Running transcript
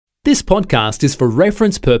This podcast is for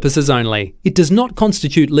reference purposes only. It does not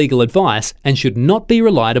constitute legal advice and should not be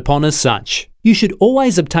relied upon as such. You should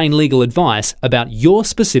always obtain legal advice about your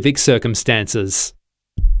specific circumstances.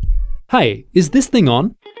 Hey, is this thing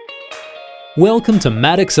on? Welcome to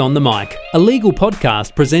Maddocks on the Mic, a legal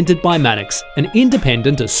podcast presented by Maddocks, an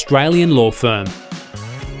independent Australian law firm.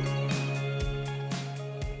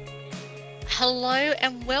 Hello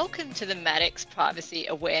and welcome to the Maddocks Privacy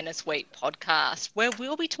Awareness Week podcast, where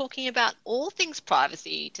we'll be talking about all things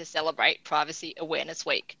privacy to celebrate Privacy Awareness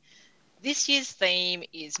Week. This year's theme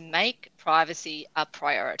is Make Privacy a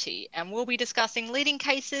Priority, and we'll be discussing leading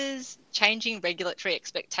cases, changing regulatory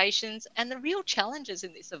expectations, and the real challenges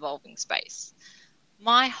in this evolving space.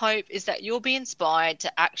 My hope is that you'll be inspired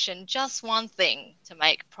to action just one thing to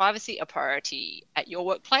make privacy a priority at your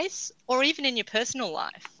workplace or even in your personal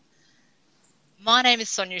life. My name is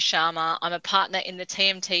Sonia Sharma. I'm a partner in the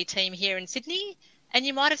TMT team here in Sydney, and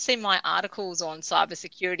you might have seen my articles on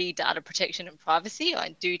cybersecurity, data protection and privacy.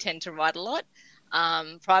 I do tend to write a lot.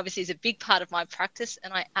 Privacy is a big part of my practice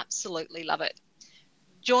and I absolutely love it.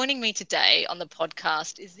 Joining me today on the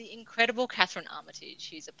podcast is the incredible Catherine Armitage,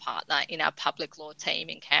 who's a partner in our public law team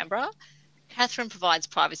in Canberra. Catherine provides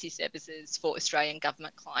privacy services for Australian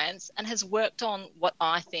government clients and has worked on what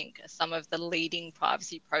I think are some of the leading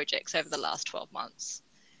privacy projects over the last 12 months.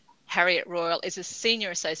 Harriet Royal is a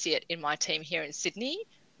senior associate in my team here in Sydney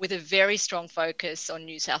with a very strong focus on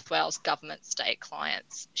New South Wales government state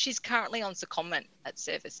clients. She's currently on secondment at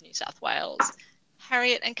Service New South Wales.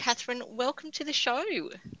 Harriet and Catherine, welcome to the show.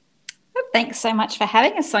 Thanks so much for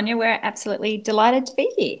having us, Sonia. We're absolutely delighted to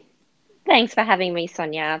be here. Thanks for having me,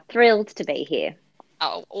 Sonia. Thrilled to be here.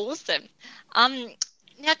 Oh, awesome.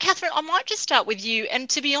 Now, Catherine, I might just start with you. And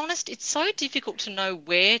to be honest, it's so difficult to know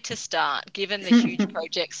where to start given the huge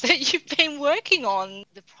projects that you've been working on,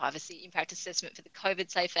 the privacy impact assessment for the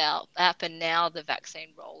COVID Safe app and now the vaccine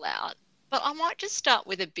rollout. But I might just start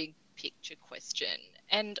with a big picture question.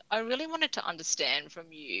 And I really wanted to understand from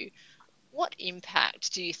you, what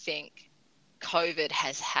impact do you think COVID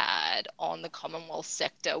has had on the Commonwealth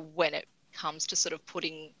sector when it comes to sort of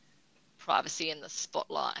putting privacy in the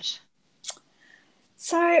spotlight?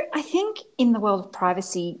 So I think in the world of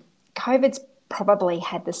privacy, COVID's probably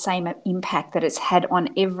had the same impact that it's had on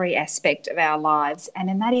every aspect of our lives,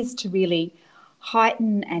 and that is to really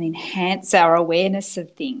heighten and enhance our awareness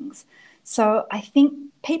of things. So I think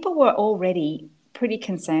people were already pretty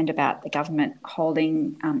concerned about the government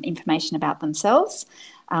holding information about themselves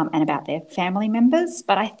and about their family members.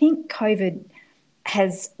 But I think COVID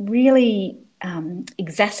has really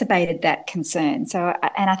exacerbated that concern.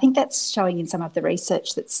 And I think that's showing in some of the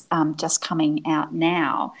research that's just coming out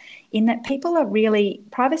now, in that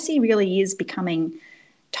privacy really is becoming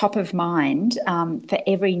top of mind for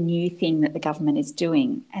every new thing that the government is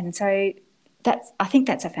doing. And so I think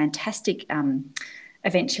that's a fantastic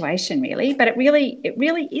eventuation, really. But it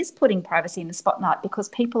really is putting privacy in the spotlight because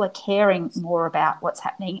people are caring more about what's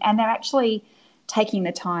happening and they're actually taking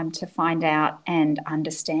the time to find out and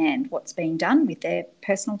understand what's being done with their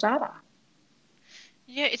personal data.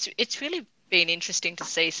 Yeah, it's really been interesting to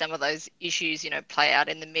see some of those issues, play out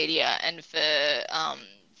in the media, and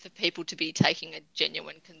for people to be taking a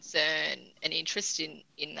genuine concern and interest in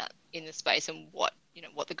the space and what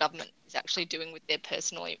the government is actually doing with their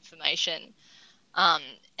personal information.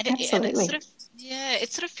 Absolutely.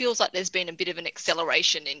 It sort of feels like there's been a bit of an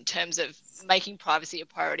acceleration in terms of making privacy a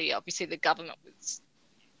priority. Obviously, the government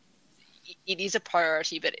it is a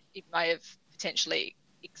priority, but it may have potentially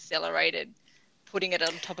accelerated putting it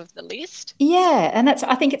on top of the list. Yeah, and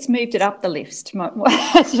I think it's moved it up the list. Do you know what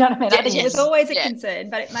I mean? I think it was always a concern,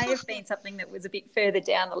 but it may have been something that was a bit further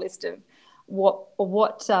down the list of what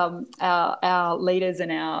our leaders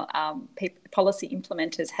and our policy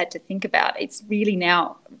implementers had to think about. It's really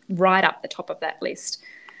now right up the top of that list,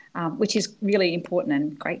 which is really important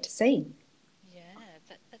and great to see. Yeah,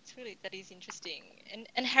 that is interesting.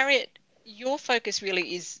 And Harriet, your focus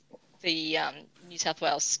really is the New South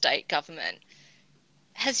Wales state government.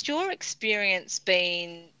 Has your experience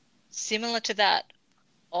been similar to that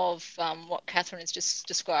of what Catherine has just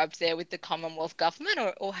described there with the Commonwealth government,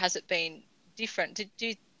 or has it been different? Did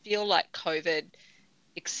you feel like COVID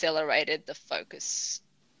accelerated the focus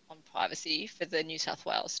on privacy for the New South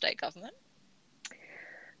Wales state government?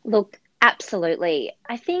 Look, absolutely.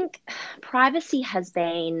 I think privacy has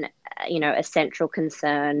been, a central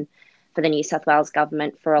concern for the New South Wales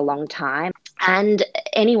government for a long time. And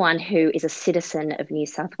anyone who is a citizen of New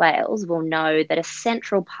South Wales will know that a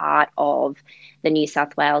central part of the New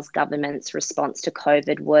South Wales government's response to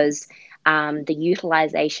COVID was the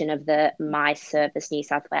utilisation of the My Service New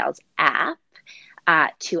South Wales app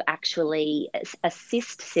to actually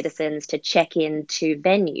assist citizens to check into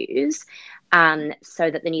venues,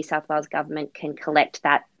 so that the New South Wales government can collect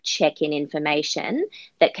that check-in information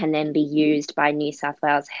that can then be used by New South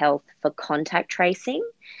Wales Health for contact tracing.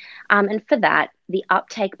 And for that, the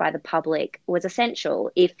uptake by the public was essential.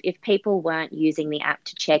 If people weren't using the app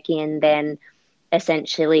to check in, then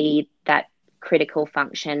essentially that critical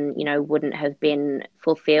function, wouldn't have been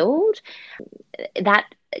fulfilled. That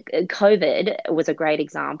COVID was a great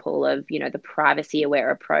example of, the privacy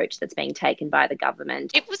aware approach that's being taken by the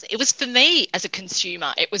government. It was for me as a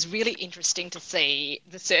consumer, it was really interesting to see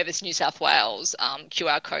the Service New South Wales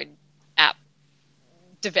QR code app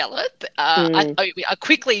develop. I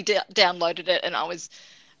quickly downloaded it, and I was,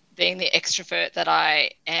 being the extrovert that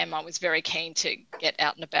I am, I was very keen to get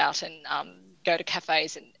out and about and go to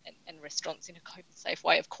cafes and restaurants in a COVID-safe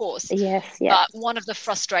way, of course. Yes. But one of the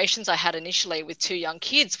frustrations I had initially with 2 young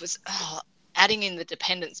kids was adding in the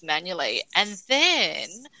dependents manually. And then,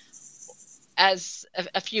 as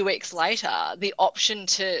a few weeks later, the option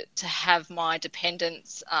to have my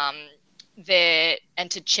dependents there and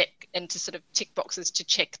to check and to sort of tick boxes to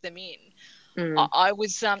check them in. I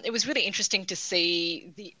was it was really interesting to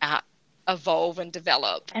see the app evolve and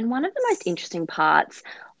develop. And one of the most interesting parts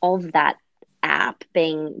of that app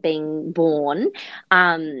being born,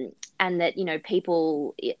 and that,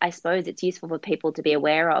 people, I suppose it's useful for people to be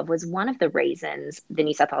aware of, was one of the reasons the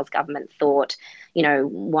New South Wales government thought,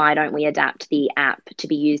 why don't we adapt the app to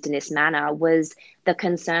be used in this manner, was the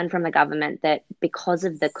concern from the government that because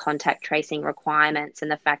of the contact tracing requirements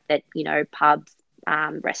and the fact that, pubs,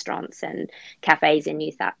 restaurants and cafes in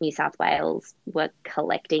New South Wales were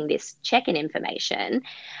collecting this check-in information,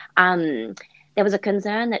 there was a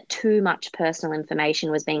concern that too much personal information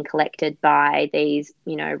was being collected by these,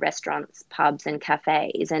 restaurants, pubs and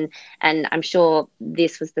cafes. And I'm sure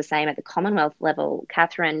this was the same at the Commonwealth level,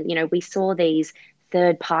 Catherine. We saw these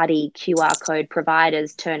third-party QR code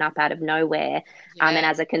providers turn up out of nowhere. Yeah. And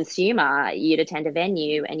as a consumer, you'd attend a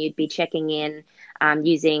venue and you'd be checking in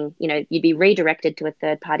using, you'd be redirected to a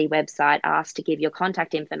third-party website, asked to give your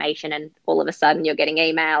contact information, and all of a sudden you're getting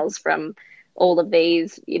emails from all of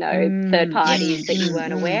these, third parties that you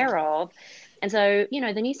weren't aware of. And so,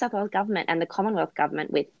 the New South Wales government and the Commonwealth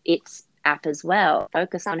government with its app as well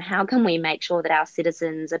focus on how can we make sure that our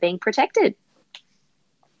citizens are being protected.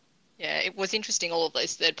 Yeah, it was interesting, all of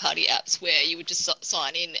those third-party apps where you would just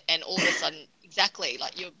sign in and all of a sudden, exactly,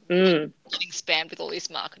 like you're getting spammed with all this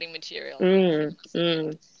marketing material.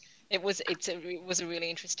 It was a really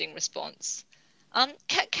interesting response.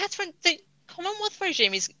 Catherine, the Commonwealth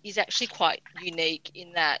regime is actually quite unique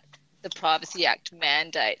in that the Privacy Act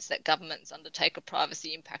mandates that governments undertake a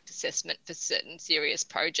privacy impact assessment for certain serious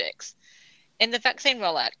projects. And the vaccine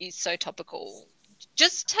rollout is so topical.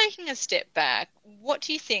 Just taking a step back, what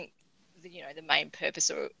do you think the main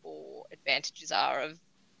purpose or advantages are of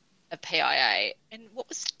PIA, and what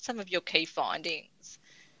was some of your key findings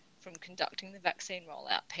from conducting the vaccine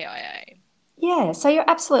rollout PIA? Yeah, so you're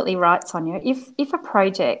absolutely right, Sonia. If a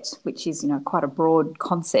project, which is quite a broad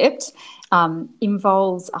concept,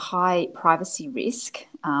 involves a high privacy risk,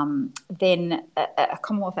 then a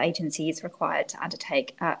Commonwealth agency is required to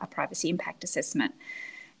undertake a privacy impact assessment.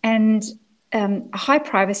 And a high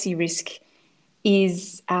privacy risk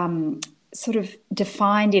is sort of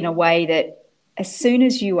defined in a way that as soon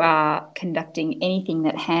as you are conducting anything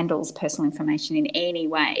that handles personal information in any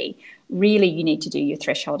way, really you need to do your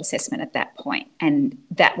threshold assessment at that point, and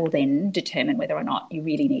that will then determine whether or not you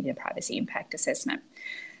really need a privacy impact assessment.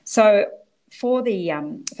 So for the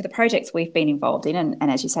projects we've been involved in,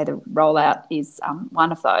 and as you say, the rollout is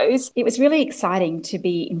one of those, it was really exciting to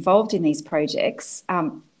be involved in these projects,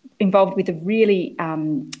 involved with a really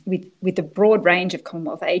with a broad range of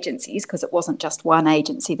Commonwealth agencies, because it wasn't just one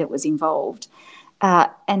agency that was involved,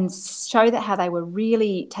 and show that how they were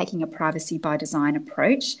really taking a privacy by design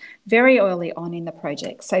approach very early on in the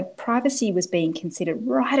project. So privacy was being considered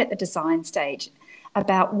right at the design stage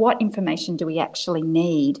about what information do we actually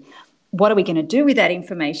need, what are we going to do with that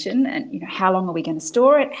information, and how long are we going to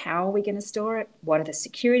store it, how are we going to store it, what are the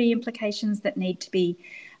security implications that need to be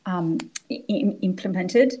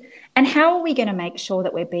implemented, and how are we going to make sure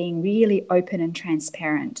that we're being really open and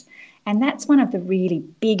transparent. And that's one of the really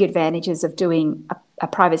big advantages of doing a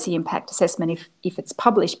privacy impact assessment, if it's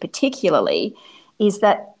published particularly, is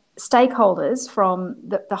that stakeholders from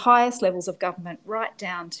the highest levels of government right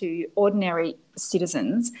down to ordinary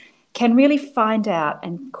citizens can really find out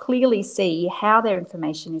and clearly see how their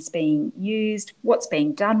information is being used, what's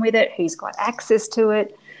being done with it, who's got access to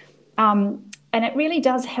it. And it really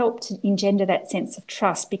does help to engender that sense of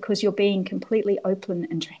trust, because you're being completely open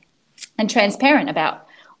and transparent about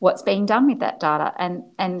what's being done with that data.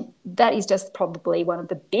 And that is just probably one of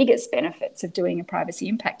the biggest benefits of doing a privacy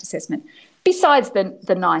impact assessment, besides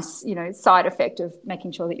the nice, side effect of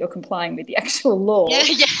making sure that you're complying with the actual law. Yeah,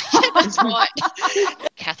 that's right.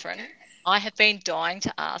 Catherine, I have been dying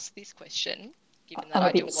to ask this question, given that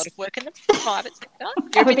I do a lot of work in the private sector.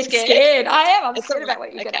 You're I'm a bit scared. I am. I'm scared about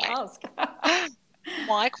what you're going to ask.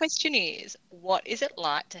 My question is, what is it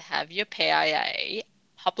like to have your PIA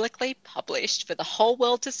publicly published for the whole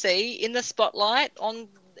world to see in the spotlight,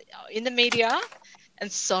 in the media,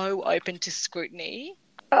 and so open to scrutiny?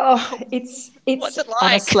 Oh, it's What's it like?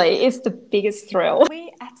 Honestly, it's the biggest thrill.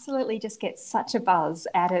 We absolutely just get such a buzz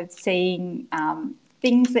out of seeing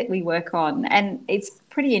things that we work on, and it's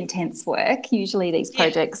pretty intense work. Usually these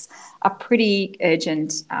projects are pretty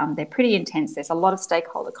urgent. They're pretty intense. There's a lot of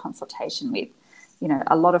stakeholder consultation with,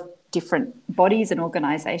 a lot of different bodies and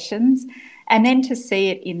organisations, and then to see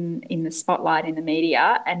it in the spotlight in the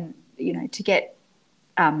media, and to get,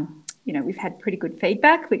 we've had pretty good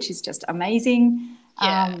feedback, which is just amazing.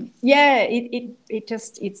 There's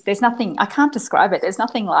nothing, I can't describe it. There's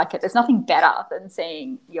nothing like it. There's nothing better than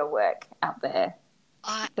seeing your work out there.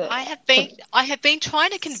 I have been trying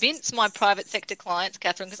to convince my private sector clients,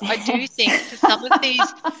 Catherine, because I do think for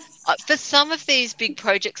some of these big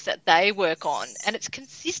projects that they work on, and it's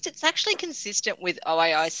actually consistent with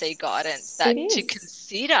OAIC guidance that to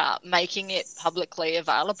consider making it publicly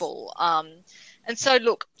available. And so,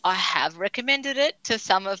 look, I have recommended it to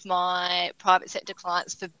some of my private sector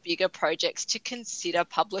clients for bigger projects to consider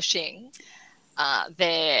publishing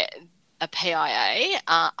a PIA.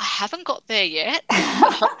 I haven't got there yet.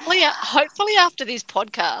 Hopefully after this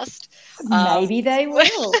podcast. Maybe they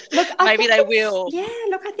will. Look, maybe they will. Yeah,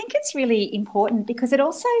 look, I think it's really important because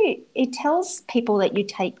it tells people that you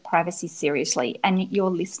take privacy seriously and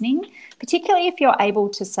you're listening, particularly if you're able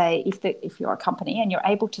to say, if you're a company and you're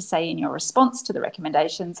able to say in your response to the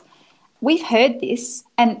recommendations, we've heard this,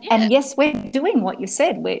 and yes, we're doing what you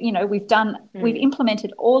said. We've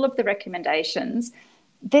implemented all of the recommendations.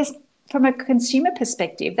 From a consumer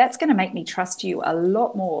perspective, that's going to make me trust you a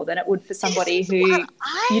lot more than it would for somebody who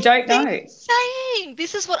you don't know.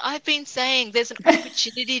 This is what I've been saying. There's an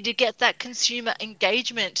opportunity to get that consumer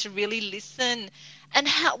engagement, to really listen. And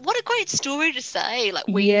what a great story to say. Like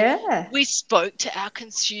we spoke to our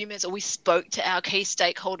consumers, or we spoke to our key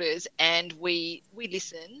stakeholders, and we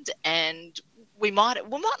listened, and we might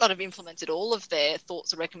not have implemented all of their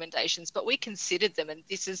thoughts or recommendations, but we considered them, and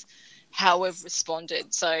this is how we've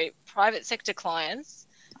responded. So private sector clients,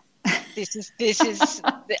 this is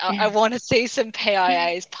I want to see some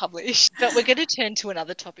PIAs published. But we're going to turn to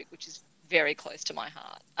another topic which is very close to my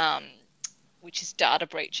heart, which is data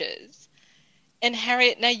breaches. And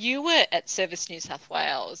Harriet, now you were at Service New South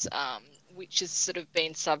Wales, which has sort of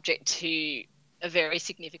been subject to a very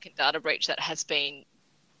significant data breach that has been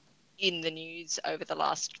in the news over the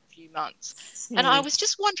last few months. And I was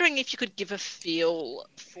just wondering if you could give a feel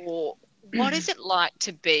for what is it like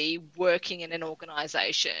to be working in an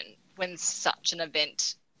organisation when such an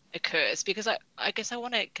event occurs? Because I guess I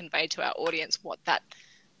want to convey to our audience what that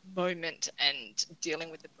moment and dealing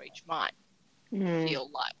with the breach might feel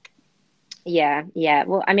like. Yeah.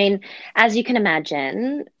 Well, I mean, as you can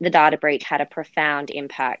imagine, the data breach had a profound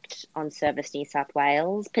impact on Service New South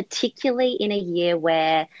Wales, particularly in a year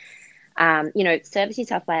where Service New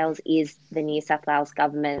South Wales is the New South Wales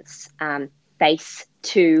government's face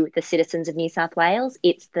to the citizens of New South Wales.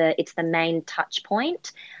 It's the main touch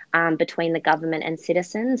point between the government and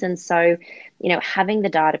citizens. And so, having the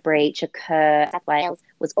data breach occur, South Wales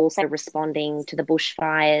was also responding to the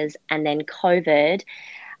bushfires, and then COVID,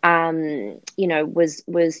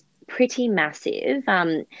 was pretty massive.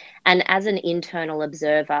 And as an internal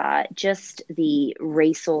observer, just the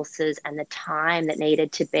resources and the time that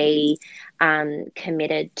needed to be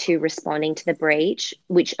committed to responding to the breach,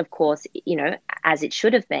 which of course, as it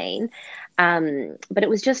should have been. But it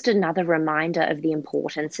was just another reminder of the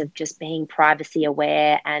importance of just being privacy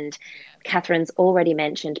aware. And Catherine's already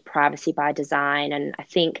mentioned privacy by design. And I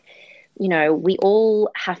think, we all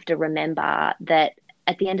have to remember that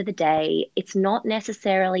at the end of the day, it's not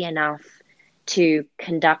necessarily enough to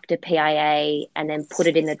conduct a PIA and then put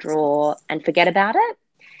it in the drawer and forget about it.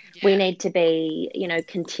 Yeah. We need to be,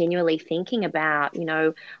 continually thinking about,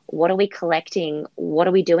 what are we collecting? What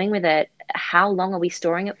are we doing with it? How long are we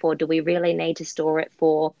storing it for? Do we really need to store it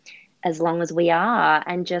for as long as we are?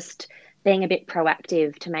 And just being a bit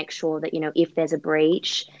proactive to make sure that, if there's a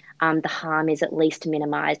breach, the harm is at least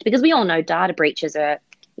minimized, because we all know data breaches are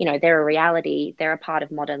they're a reality. They're a part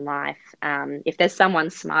of modern life. If there's someone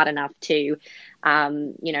smart enough to,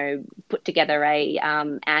 put together a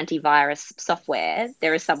antivirus software,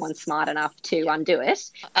 there is someone smart enough to undo it.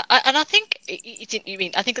 And I think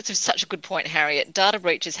I think it's such a good point, Harriet. Data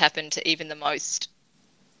breaches happen to even the most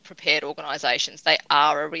prepared organisations. They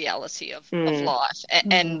are a reality of life.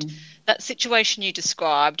 And that situation you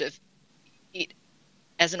described of it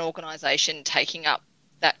as an organisation taking up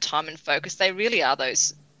that time and focus, they really are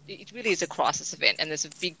those. It really is a crisis event, and there's a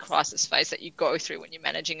big crisis phase that you go through when you're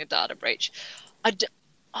managing a data breach.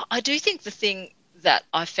 I do think the thing that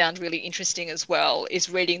I found really interesting as well is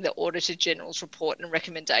reading the Auditor General's report and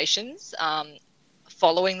recommendations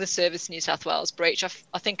following the Service New South Wales breach.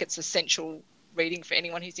 I think it's essential reading for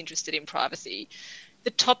anyone who's interested in privacy. The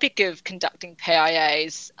topic of conducting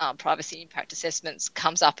PIAs, privacy impact assessments,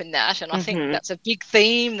 comes up in that, and I think that's a big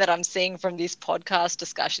theme that I'm seeing from this podcast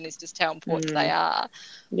discussion, is just how important they are.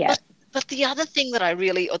 Yeah. But the other thing that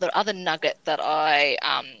the other nugget that I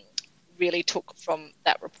really took from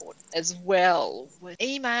that report as well was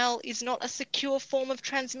email is not a secure form of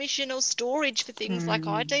transmission or storage for things like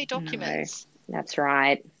ID documents. No, that's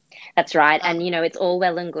right. That's right. And, it's all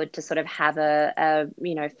well and good to sort of have a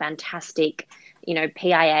fantastic,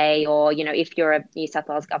 PIA, or, if you're a New South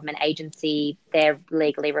Wales government agency, they're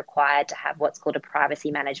legally required to have what's called a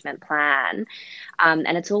privacy management plan.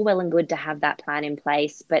 And it's all well and good to have that plan in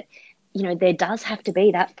place. But, there does have to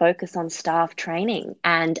be that focus on staff training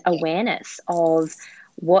and awareness of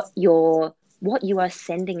what you are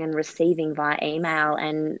sending and receiving via email,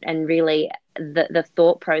 and really the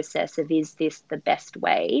thought process of, is this the best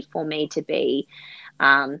way for me to be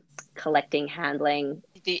collecting, handling?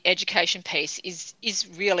 The education piece is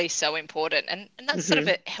really so important, and that's sort of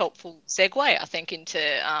a helpful segue, I think, into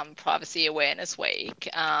Privacy Awareness Week.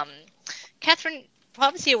 Catherine,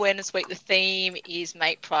 Privacy Awareness Week, the theme is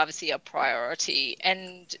make privacy a priority,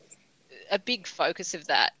 and a big focus of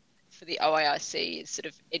that for the OAIC is sort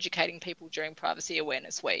of educating people during Privacy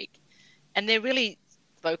Awareness Week, and they're really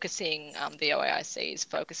focusing, the OAIC is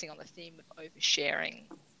focusing on the theme of oversharing.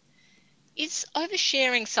 Is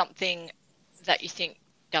oversharing something that you think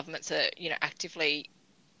governments are, actively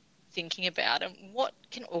thinking about, and what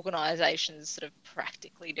can organisations sort of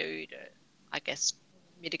practically do to, I guess,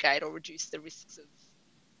 mitigate or reduce the risks of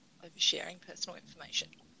oversharing personal information?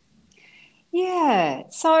 Yeah.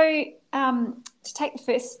 So to take the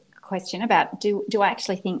first question about do I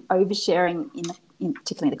actually think oversharing in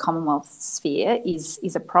particularly the Commonwealth sphere is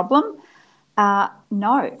a problem?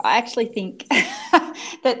 No, I actually think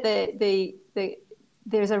that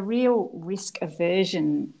there's a real risk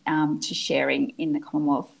aversion to sharing in the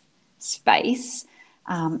Commonwealth space,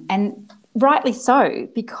 and rightly so,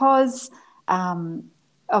 because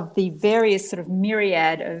of the various sort of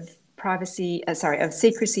myriad of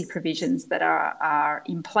secrecy provisions that are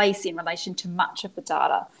in place in relation to much of the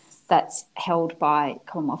data that's held by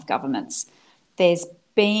Commonwealth governments. There's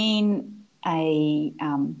been a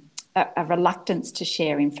reluctance to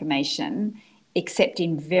share information except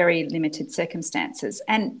in very limited circumstances,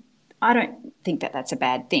 and I don't think that that's a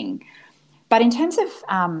bad thing. But in terms of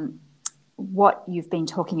what you've been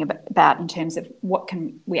talking about in terms of what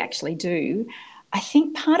can we actually do, I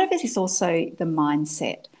think part of it is also the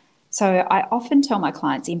mindset. So I often tell my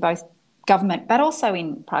clients in both government but also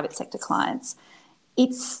in private sector clients,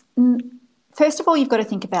 it's first of all, you've got to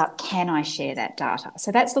think about, can I share that data?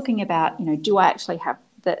 So that's looking about, do I actually have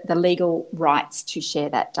the legal rights to share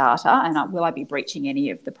that data, and will I be breaching any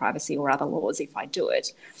of the privacy or other laws if I do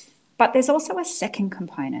it? But there's also a second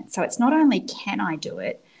component. So it's not only can I do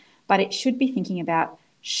it, but it should be thinking about,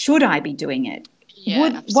 should I be doing it?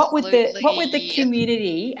 Yeah, what would the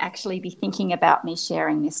community actually be thinking about me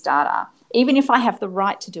sharing this data? Even if I have the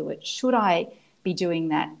right to do it, should I be doing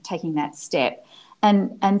that, taking that step?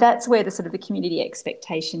 And that's where the sort of the community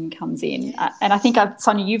expectation comes in. Yes. And I think,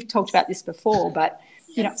 Sonia, you've talked about this before, but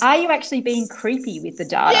are you actually being creepy with the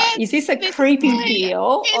data? Yes, is this a creepy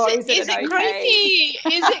deal, or is it okay? creepy?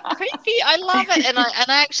 Is it creepy? I love it, and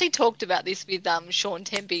I actually talked about this with Sean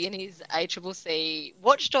Temby in his ACCC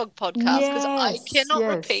Watchdog podcast, because I cannot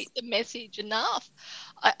repeat the message enough.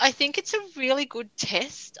 I think it's a really good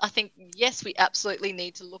test. I think, yes, we absolutely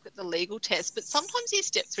need to look at the legal test, but sometimes you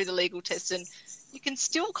step through the legal test and you can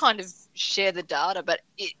still kind of share the data, but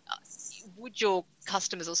would your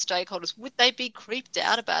customers or stakeholders, would they be creeped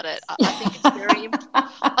out about it? I think it's very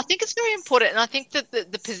I think it's very important, and I think that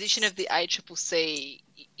the position of the ACCC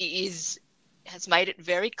has made it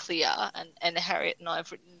very clear, and Harriet and I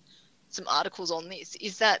have written some articles on this,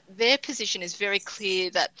 is that their position is very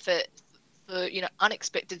clear that for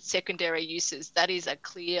unexpected secondary uses, that is a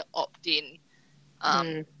clear opt-in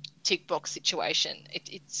tick box situation.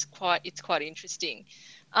 It's quite interesting.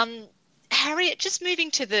 Harriet, just moving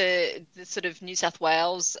to the sort of New South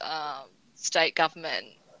Wales state government,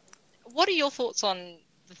 what are your thoughts on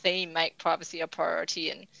the theme "Make Privacy a Priority"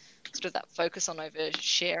 and sort of that focus on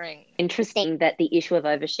oversharing? Interesting that the issue of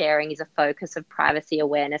oversharing is a focus of Privacy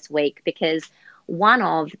Awareness Week, because one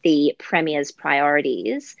of the Premier's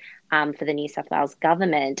priorities for the New South Wales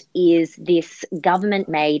government is this Government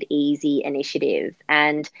Made Easy initiative.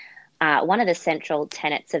 And one of the central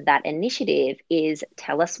tenets of that initiative is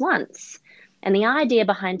Tell Us Once. And the idea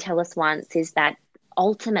behind Tell Us Once is that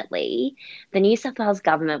ultimately, the New South Wales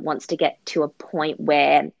government wants to get to a point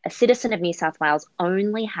where a citizen of New South Wales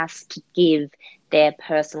only has to give their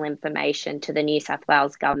personal information to the New South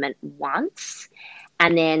Wales government once,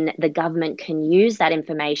 and then the government can use that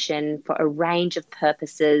information for a range of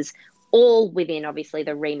purposes, all within obviously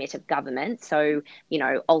the remit of government. So,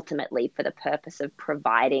 ultimately for the purpose of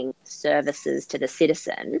providing services to the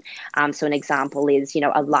citizen. So an example is,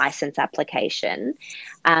 a license application.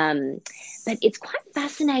 But it's quite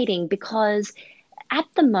fascinating because at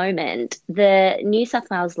the moment, the New South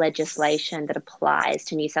Wales legislation that applies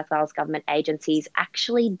to New South Wales government agencies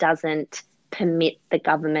actually doesn't permit the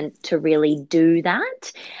government to really do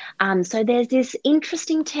that. So there's this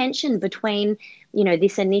interesting tension between,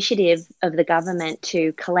 this initiative of the government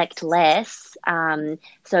to collect less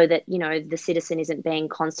so that, the citizen isn't being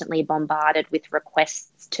constantly bombarded with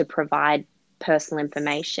requests to provide personal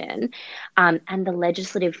information, and the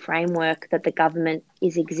legislative framework that the government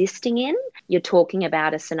is existing in. You're talking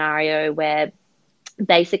about a scenario where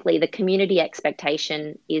basically the community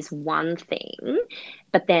expectation is one thing,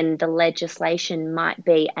 but then the legislation might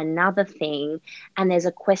be another thing. And there's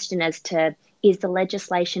a question as to, is the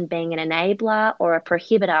legislation being an enabler or a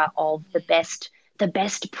prohibitor of the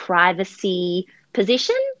best privacy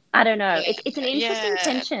position? I don't know. It's an interesting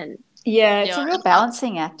tension. Yeah, it's a real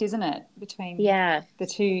balancing act, isn't it, between the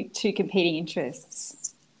two competing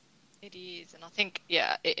interests? It is, and I think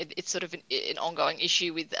it's sort of an ongoing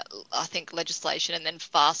issue with I think legislation and then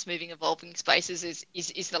fast-moving, evolving spaces.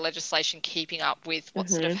 Is the legislation keeping up with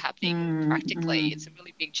what's sort of happening practically? It's a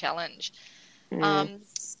really big challenge.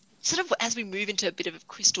 Sort of as we move into a bit of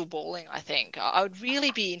crystal balling, I think I would really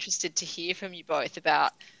be interested to hear from you both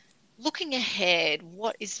about looking ahead.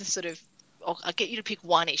 What is the sort of I'll get you to pick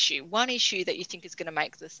one issue that you think is going to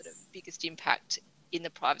make the sort of biggest impact in the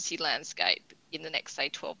privacy landscape in the next, say,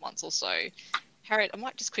 12 months or so. Harriet, I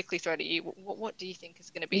might just quickly throw to you. What do you think is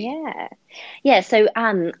going to be? Yeah. So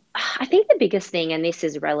I think the biggest thing, and this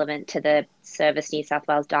is relevant to the Service New South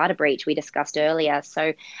Wales data breach we discussed earlier.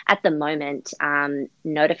 So at the moment,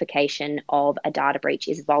 notification of a data breach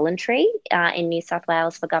is voluntary in New South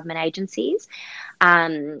Wales for government agencies.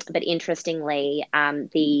 But interestingly,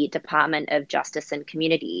 the Department of Justice and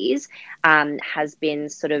Communities has been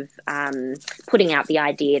sort of putting out the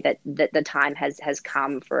idea that the time has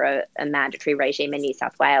come for a mandatory regime in New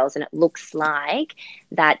South Wales, and it looks like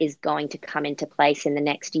that is going to come into place in the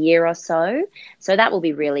next year or so. So that will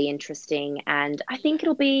be really interesting, and I think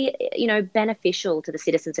it'll be beneficial to the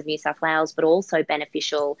citizens of New South Wales, but also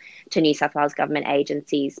beneficial to New South Wales government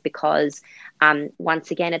agencies, because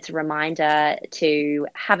once again, it's a reminder to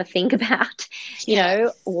have a think about,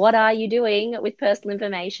 what are you doing with personal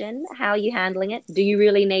information? How are you handling it? Do you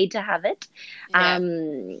really need to have it?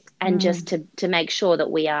 And just to make sure that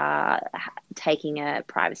we are taking a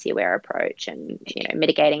privacy-aware approach and,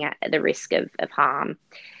 mitigating the risk of harm.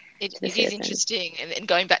 It is interesting, and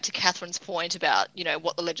going back to Catherine's point about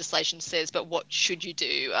what the legislation says, but what should you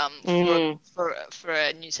do for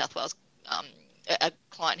a New South Wales a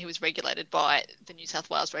client who is regulated by the New South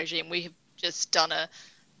Wales regime. We have just done a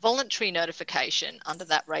voluntary notification under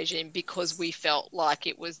that regime because we felt like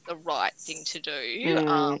it was the right thing to do,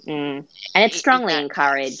 and it's strongly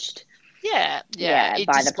encouraged. By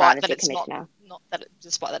the Privacy Commissioner.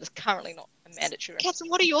 Despite that, it's currently not a mandatory. Catherine,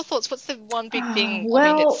 what are your thoughts? What's the one big thing?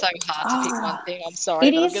 Well, I mean, it's so hard to pick one thing. I'm sorry,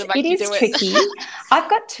 it is tricky. I've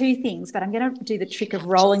got two things, but I'm going to do the trick of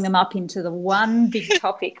rolling them up into the one big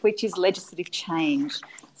topic, which is legislative change.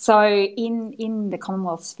 So in the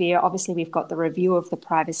Commonwealth sphere, obviously we've got the review of the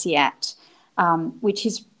Privacy Act, which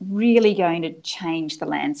is really going to change the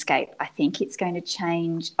landscape. I think it's going to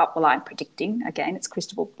change, well, I'm predicting, again, it's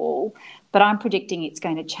crystal ball, but I'm predicting it's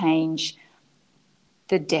going to change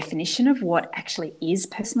the definition of what actually is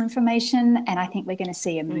personal information. And I think we're going to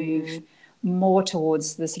see a move more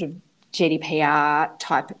towards the sort of GDPR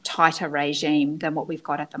type tighter regime than what we've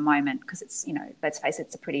got at the moment, because it's, let's face it,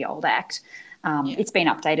 it's a pretty old act. It's been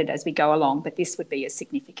updated as we go along, but this would be a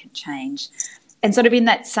significant change. And sort of in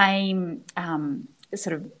that same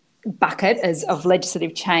sort of bucket of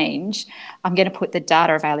legislative change, I'm going to put the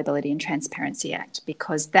Data Availability and Transparency Act,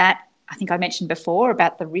 because that, I think I mentioned before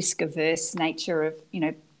about the risk-averse nature of,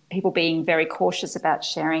 people being very cautious about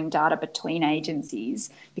sharing data between agencies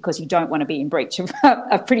because you don't want to be in breach of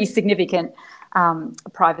a pretty significant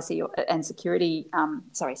privacy and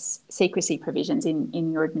secrecy provisions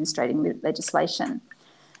in your administrating legislation.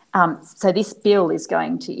 So this bill is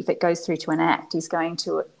going to, if it goes through to an act, is going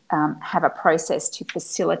to have a process to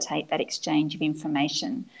facilitate that exchange of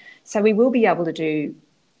information. So we will be able to do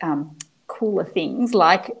cooler things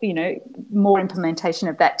like, more implementation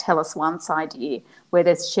of that tell us once idea, where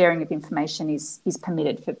there's sharing of information is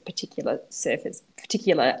permitted for particular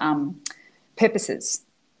purposes.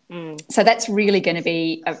 So that's really going to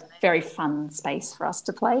be a very fun space for us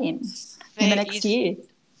to play in the next year.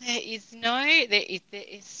 There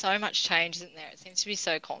is so much change, isn't there? It seems to be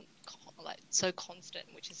so constant,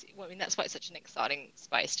 which is, that's why it's such an exciting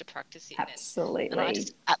space to practice in. Absolutely. And I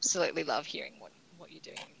just absolutely love hearing what you're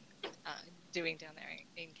doing down there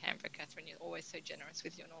in Canberra, Catherine. You're always so generous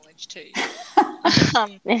with your knowledge too.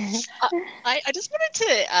 I just wanted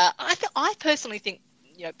to. I personally think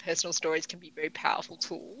personal stories can be a very powerful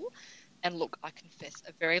tool. And look, I confess,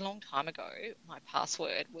 a very long time ago, my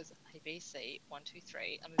password was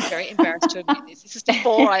ABC123. I'm very embarrassed to admit this. This is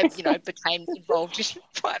before I, became involved in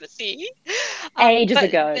privacy. Ages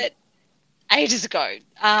ago.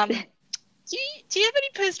 Do you have any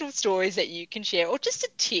personal stories that you can share, or just a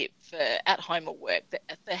tip for at home or work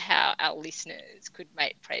for how our listeners could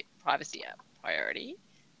make privacy a priority?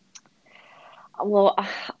 Well,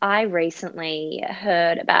 I recently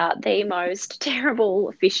heard about the most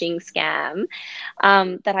terrible phishing scam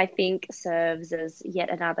that I think serves as yet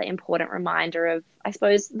another important reminder of, I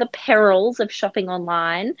suppose, the perils of shopping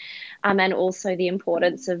online, and also the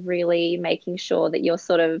importance of really making sure that you're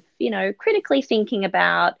sort of, critically thinking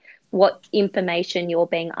about what information you're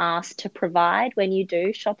being asked to provide when you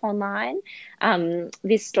do shop online.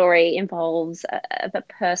 This story involves a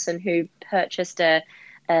person who purchased a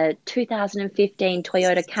 2015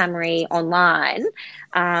 Toyota Camry online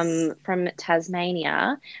from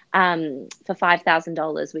Tasmania for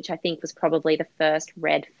 $5,000, which I think was probably the first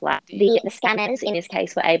red flag. The scammers in this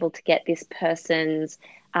case were able to get this person's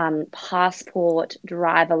passport,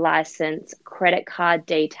 driver license, credit card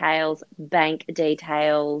details, bank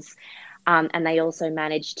details, and they also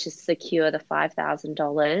managed to secure the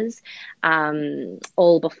 $5,000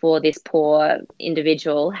 all before this poor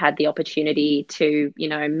individual had the opportunity to,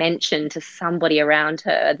 mention to somebody around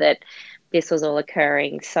her that this was all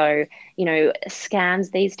occurring. So,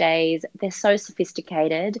 scams these days, they're so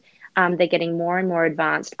sophisticated. They're getting more and more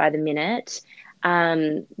advanced by the minute.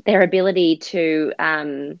 Their ability to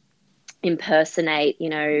impersonate,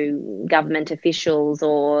 government officials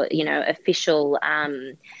or, official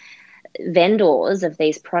vendors of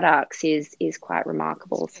these products is quite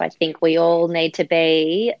remarkable. So I think we all need to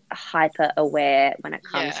be hyper aware when it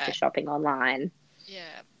comes to shopping online.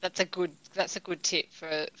 Yeah, that's a good tip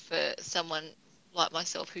for someone like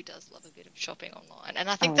myself who does love a bit of shopping online. And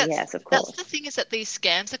I think that's the thing, is that these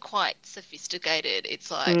scams are quite sophisticated.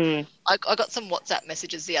 It's like I got some WhatsApp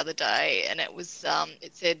messages the other day, and it was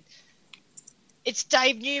it said, "It's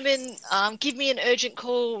Dave Newman. Give me an urgent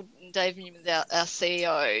call." Dave Newman's our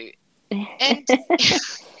CEO. And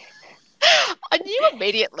I knew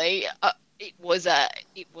immediately it was a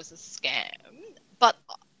scam, but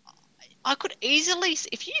I could easily,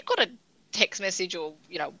 if you got a text message or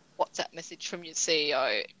WhatsApp message from your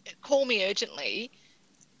CEO, call me urgently,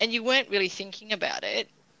 and you weren't really thinking about it,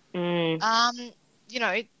 of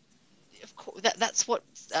course that's what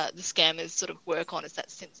the scammers sort of work on, is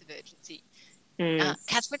that sense of urgency.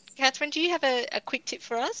 Catherine, do you have a quick tip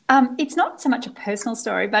for us? It's not so much a personal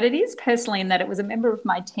story, but it is personal in that it was a member of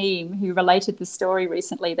my team who related the story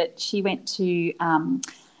recently, that she went to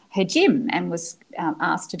her gym and was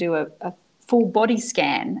asked to do a full body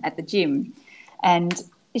scan at the gym. And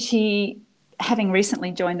she, having recently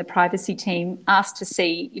joined the privacy team, asked to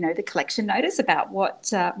see, the collection notice about what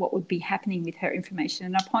would be happening with her information.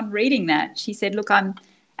 And upon reading that, she said, "Look, I'm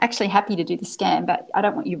actually happy to do the scan, but I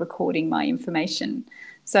don't want you recording my information.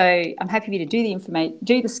 So I'm happy for you to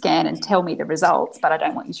do the scan and tell me the results, but I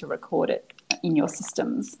don't want you to record it in your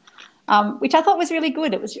systems," which I thought was really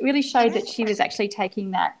good. It really showed that she was actually taking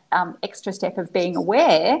that extra step of being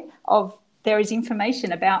aware of there is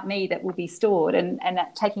information about me that will be stored, and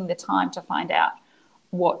taking the time to find out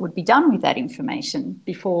what would be done with that information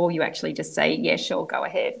before you actually just say, "Yeah, sure, go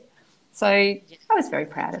ahead." So I was very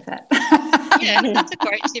proud of that. Yeah, that's a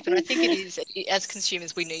great tip, and I think it is. As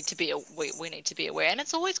consumers, we need to be aware, and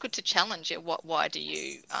it's always good to challenge it. Why do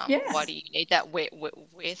you need that? Where's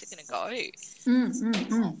it going to go?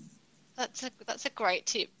 That's a great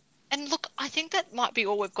tip. And look, I think that might be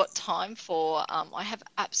all we've got time for. I have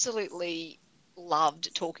absolutely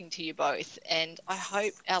loved talking to you both, and I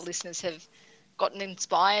hope our listeners have gotten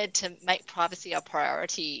inspired to make privacy a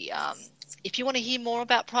priority. If you want to hear more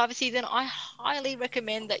about privacy, then I highly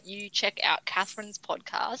recommend that you check out Catherine's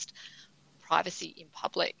podcast, Privacy in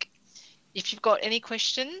Public. If you've got any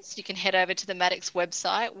questions, you can head over to the Maddocks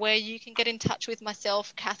website where you can get in touch with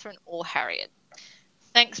myself, Catherine, or Harriet.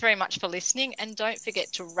 Thanks very much for listening, and don't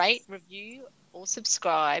forget to rate, review, or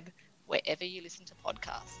subscribe wherever you listen to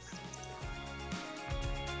podcasts.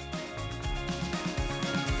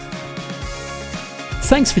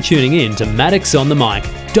 Thanks for tuning in to Maddocks on the Mic.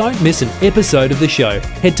 Don't miss an episode of the show.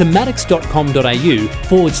 Head to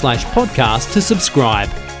maddocks.com.au/podcast to subscribe.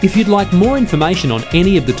 If you'd like more information on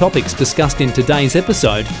any of the topics discussed in today's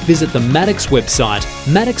episode, visit the Maddocks website,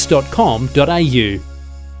 maddocks.com.au.